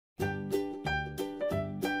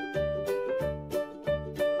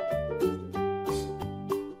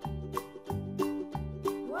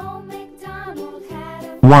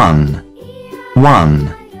one, one,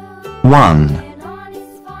 one,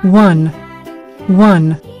 one,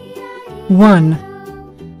 one, one.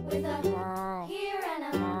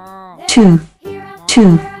 two,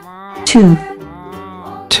 two, two,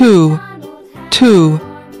 Two, two,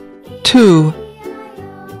 two.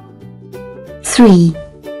 three,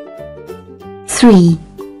 three,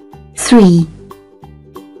 three,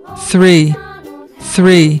 Three,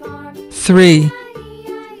 three, three.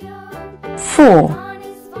 four,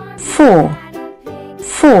 four,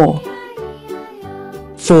 four,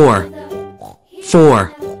 four,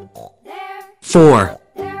 four, four,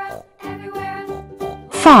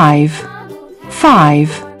 five, five,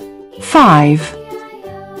 five,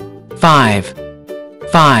 five,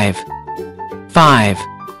 five, five,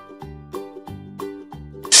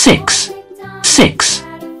 six, six,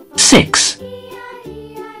 six,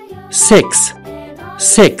 six,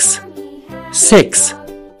 six, six,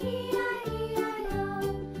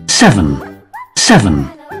 seven, seven,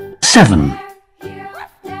 seven,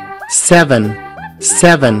 seven,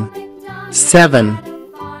 seven, seven,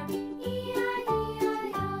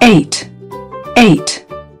 eight, eight,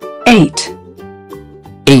 eight,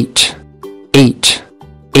 eight, eight,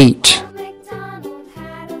 eight,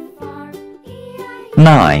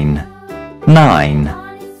 nine, nine,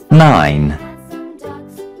 nine,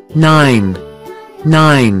 nine,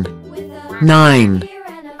 nine, nine,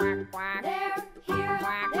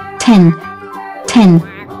 10, 10,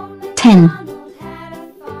 10,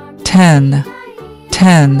 10,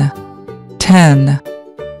 10, 10.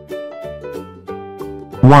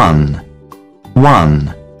 one,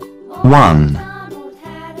 one, one,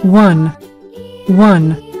 One,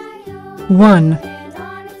 one, one.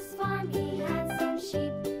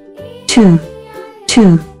 two,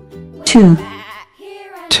 two, two,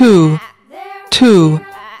 Two, two,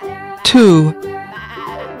 two.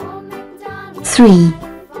 three,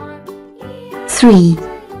 three,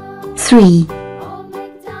 three,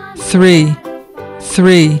 Three,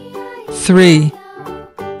 three, three.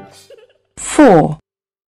 four,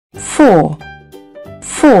 four,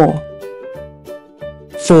 four,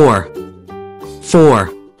 four, four,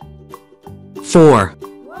 four,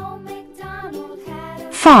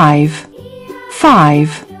 five, five,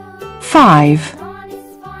 five,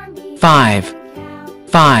 five,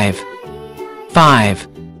 five, five,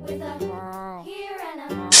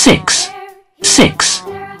 six, six,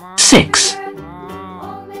 six,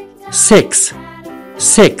 six,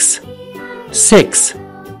 six, six,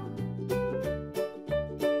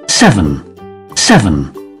 seven,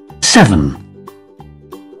 seven, seven,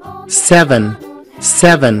 seven,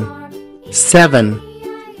 seven, seven,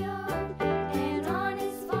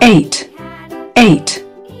 eight, eight,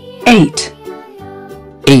 eight,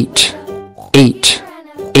 eight, eight,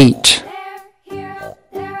 eight,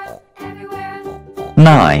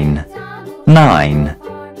 nine, nine,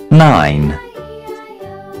 nine,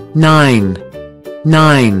 nine,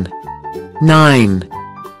 nine, nine,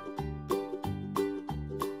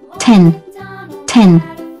 10, 10,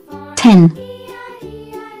 10,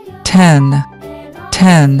 10,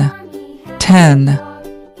 10, 10.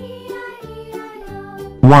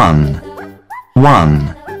 one,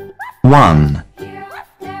 one, one,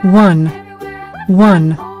 One,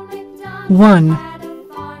 one, one.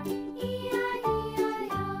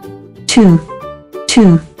 two,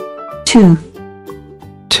 two, two,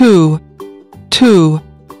 Two, two,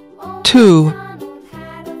 two.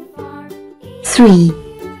 three,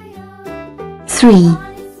 three,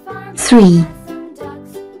 three,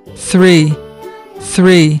 Three,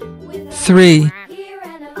 three, three.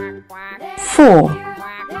 four,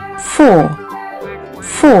 four,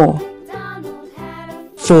 four,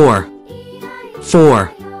 four,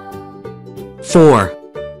 four, four,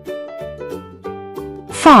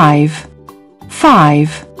 five, five,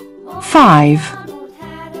 five,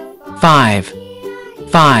 five,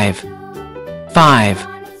 five, five,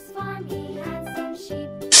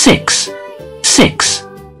 six, six,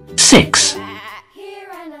 six,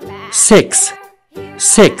 six,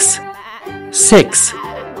 six, six,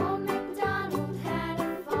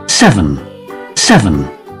 seven, seven,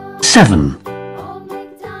 seven,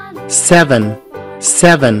 seven,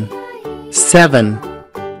 seven, seven,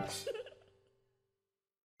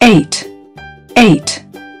 eight, eight,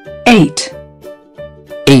 eight,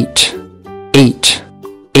 eight, eight,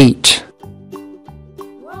 eight,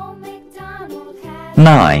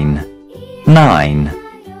 nine, nine,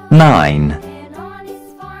 nine,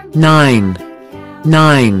 nine,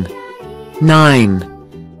 nine, nine,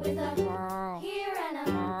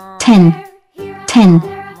 10, 10,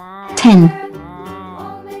 10,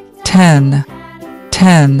 10,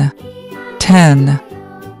 10, 10.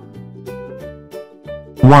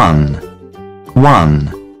 1, 1,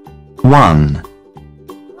 1,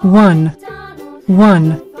 1,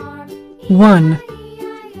 1, 1,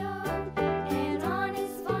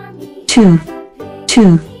 2,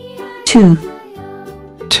 2, 2,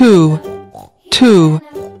 2, 2,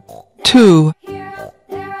 2,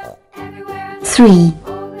 3,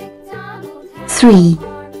 3,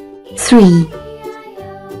 3,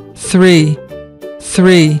 3,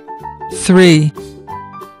 3, 3,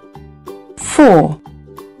 4,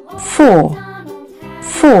 4,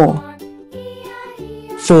 4,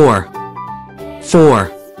 4,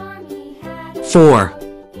 4, 4,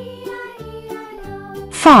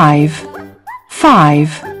 5,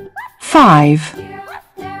 5, 5,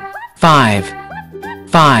 5,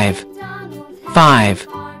 5, 5,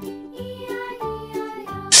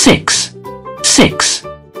 6, 6,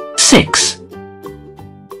 6,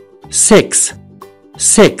 6,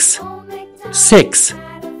 6, 6,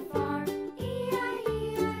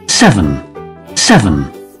 7,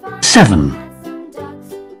 7, 7,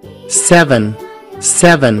 7,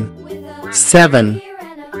 7, 7,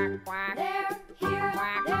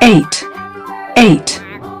 8, 8,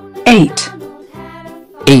 8,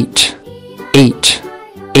 8, 8,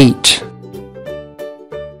 8,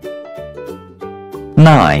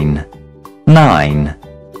 9, 9,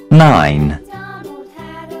 9,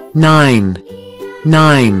 9,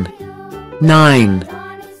 9, 9,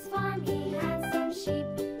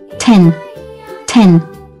 10, 10,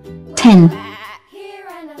 10,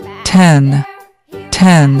 10,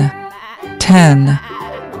 10, 10,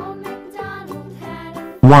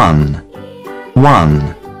 1,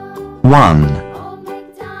 1, 1,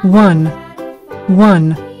 1,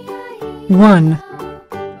 1, 1,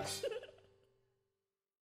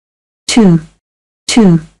 2,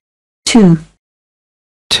 2, 2,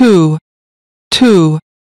 2, 2,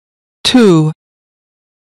 2,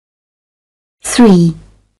 3,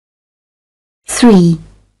 3,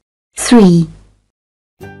 3,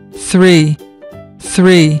 3,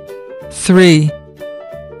 3, 3,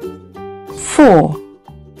 4,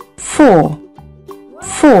 4,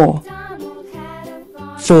 4,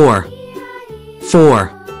 4,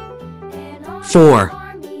 4, 4,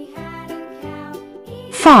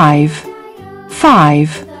 5,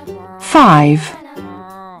 5, 5,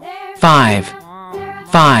 5,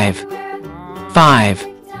 5, 5,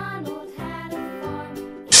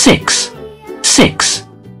 6, 6,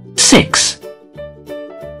 6,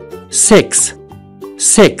 6,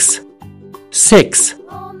 6, 6,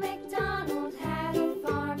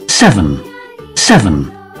 7,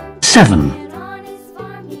 7, 7,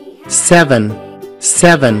 7,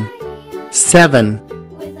 7, 7,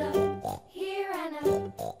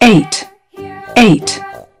 8, 8,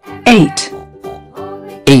 8,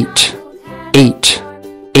 8, 8,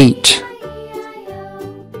 8,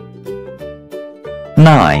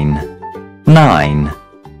 9, 9,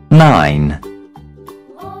 9,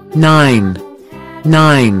 9,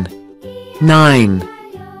 9, 9,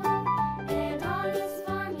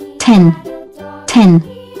 10, 10,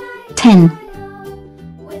 10,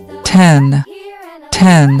 10,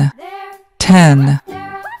 10, 10,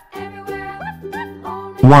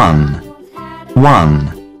 1,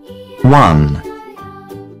 1, 1,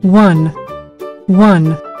 1,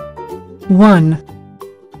 1, 1,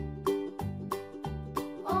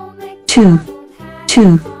 2,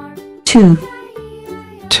 2, 2,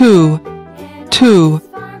 2, 2,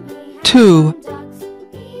 2,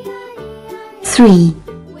 3,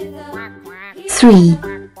 3,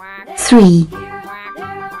 3,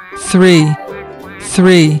 3,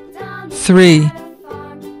 3, 3,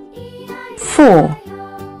 4,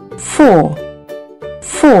 4,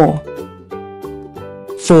 4,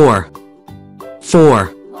 4, 4,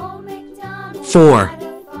 4,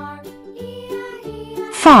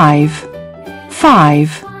 5,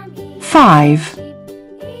 5, 5,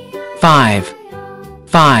 5,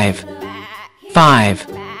 5, 5,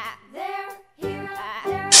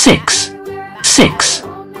 6, 6,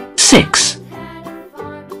 6,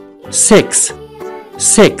 6,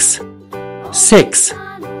 6, 6,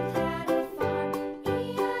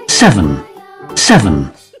 7,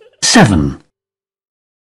 7, 7,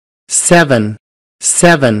 7,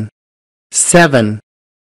 7, 7,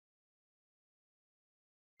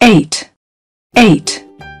 8, 8,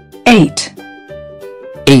 8,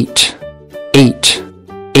 8, 8,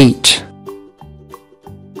 8,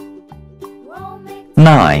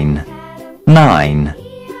 9, 9,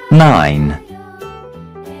 9,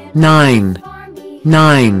 9,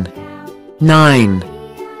 9, 9,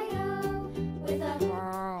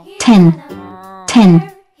 10, 10,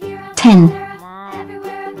 10,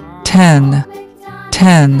 10,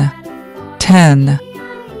 10, 10,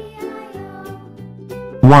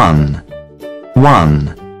 one, one,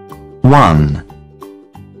 one,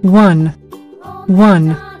 one, one,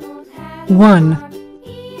 one,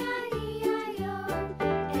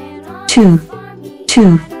 two,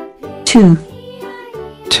 two, two,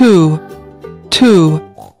 two, two,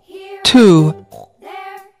 two,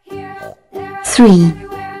 three,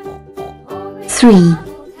 three,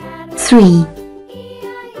 three,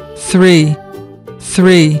 three,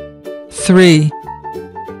 three, three,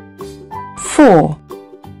 four,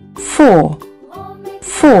 four,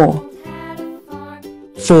 four,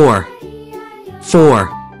 four, four,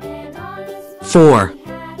 four,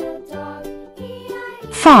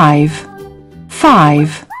 five,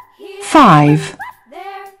 five, five,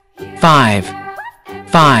 five,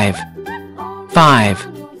 five, five,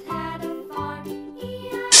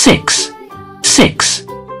 six, six,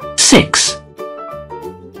 six,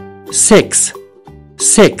 six,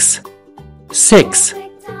 six, six,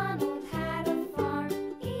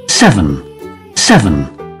 seven,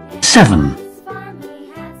 seven, seven,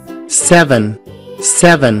 seven,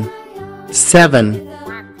 seven, seven,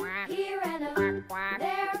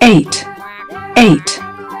 eight, eight,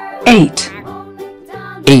 eight,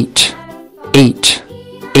 eight, eight,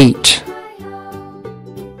 eight,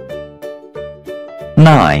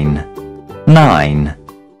 nine, nine,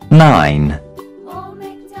 nine,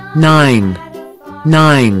 nine,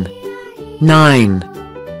 nine, nine,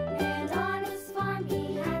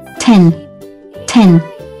 10, 10,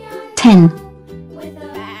 10,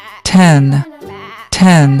 10,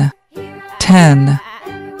 10, 10,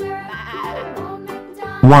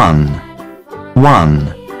 one, one,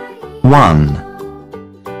 one,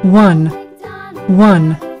 one,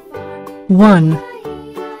 one, one,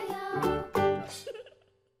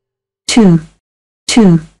 two,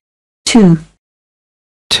 two, two,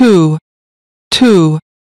 two, two,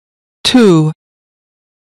 two,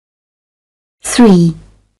 three,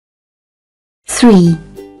 three,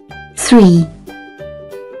 three,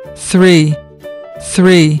 three,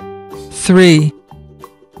 three, three,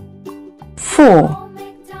 four,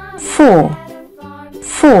 four,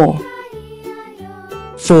 four,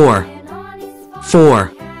 four,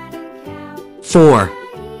 four, four,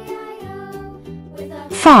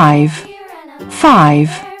 five, five,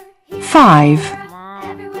 five,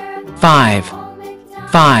 five,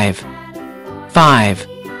 five, five,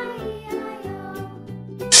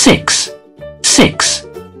 six, six,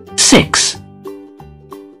 six,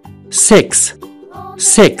 six,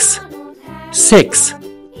 six, six,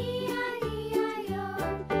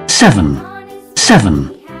 seven,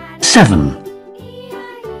 seven, seven,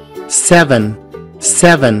 seven,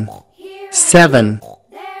 seven, seven,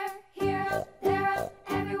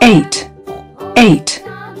 eight, eight,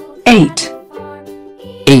 eight,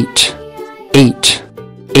 eight, eight,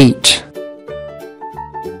 eight,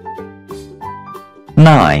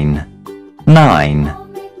 nine, nine,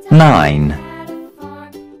 nine,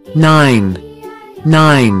 nine,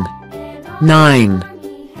 nine, nine,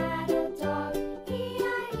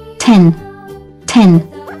 10,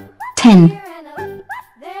 10, 10,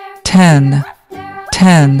 10,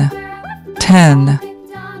 10, 10,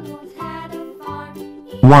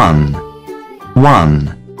 one, one,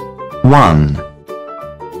 one,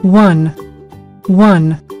 one,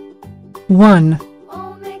 one, one,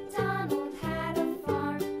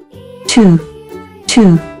 two,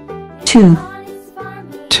 two, two,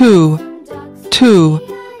 two, two,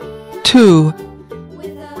 two,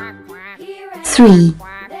 three,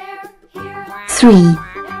 three,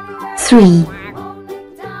 three,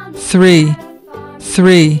 three,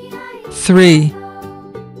 three, three,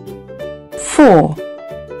 four,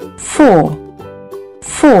 four,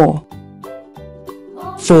 four,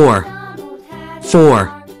 four,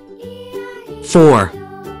 four, four,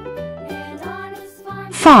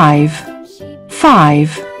 five, five,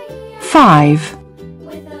 five,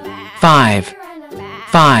 five,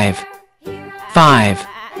 five, five,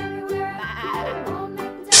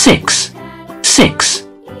 six, six,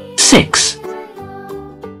 six,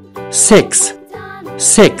 six,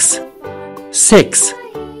 six, six,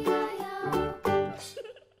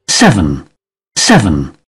 seven,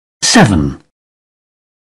 seven, seven,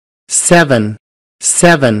 seven,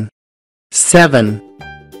 seven, seven,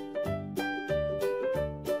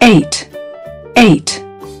 eight, eight,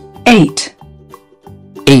 eight,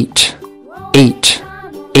 eight, eight,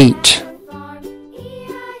 eight,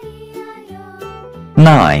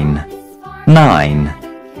 nine, nine,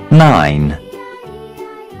 nine,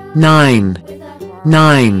 nine,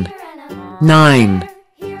 nine, nine,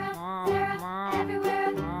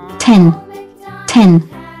 10, 10,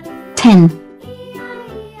 10,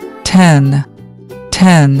 10,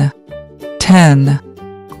 10, 10,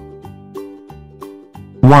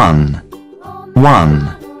 1,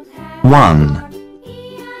 1, 1,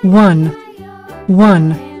 1,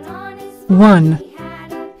 1, 1,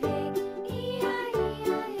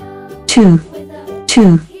 2,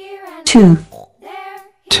 2, 2,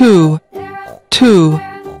 2, 2,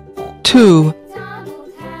 2,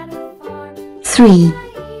 3,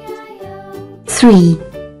 3,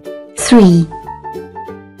 3,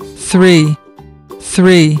 3,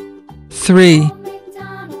 3, 3,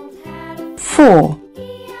 4,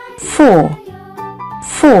 4,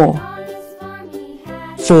 4,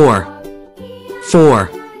 4, 4,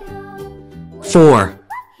 4,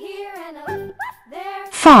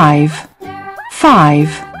 5, 5,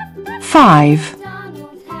 5,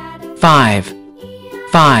 5,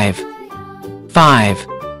 5, 5,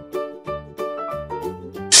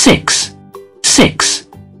 6, 6,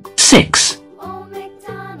 6,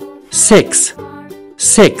 6,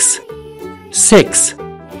 6, 6,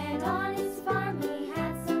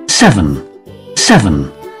 7,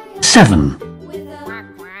 7, 7,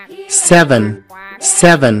 7,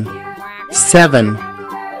 7, 7,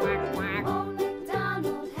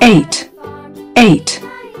 8, 8,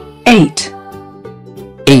 8,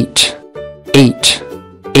 8, 8,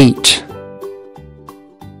 8,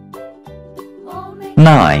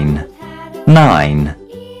 9, 9,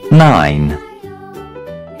 9,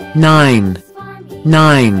 9,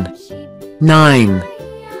 9, 9,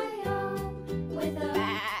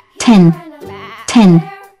 10, 10,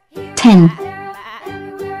 10,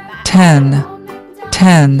 10,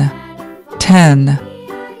 10, 10,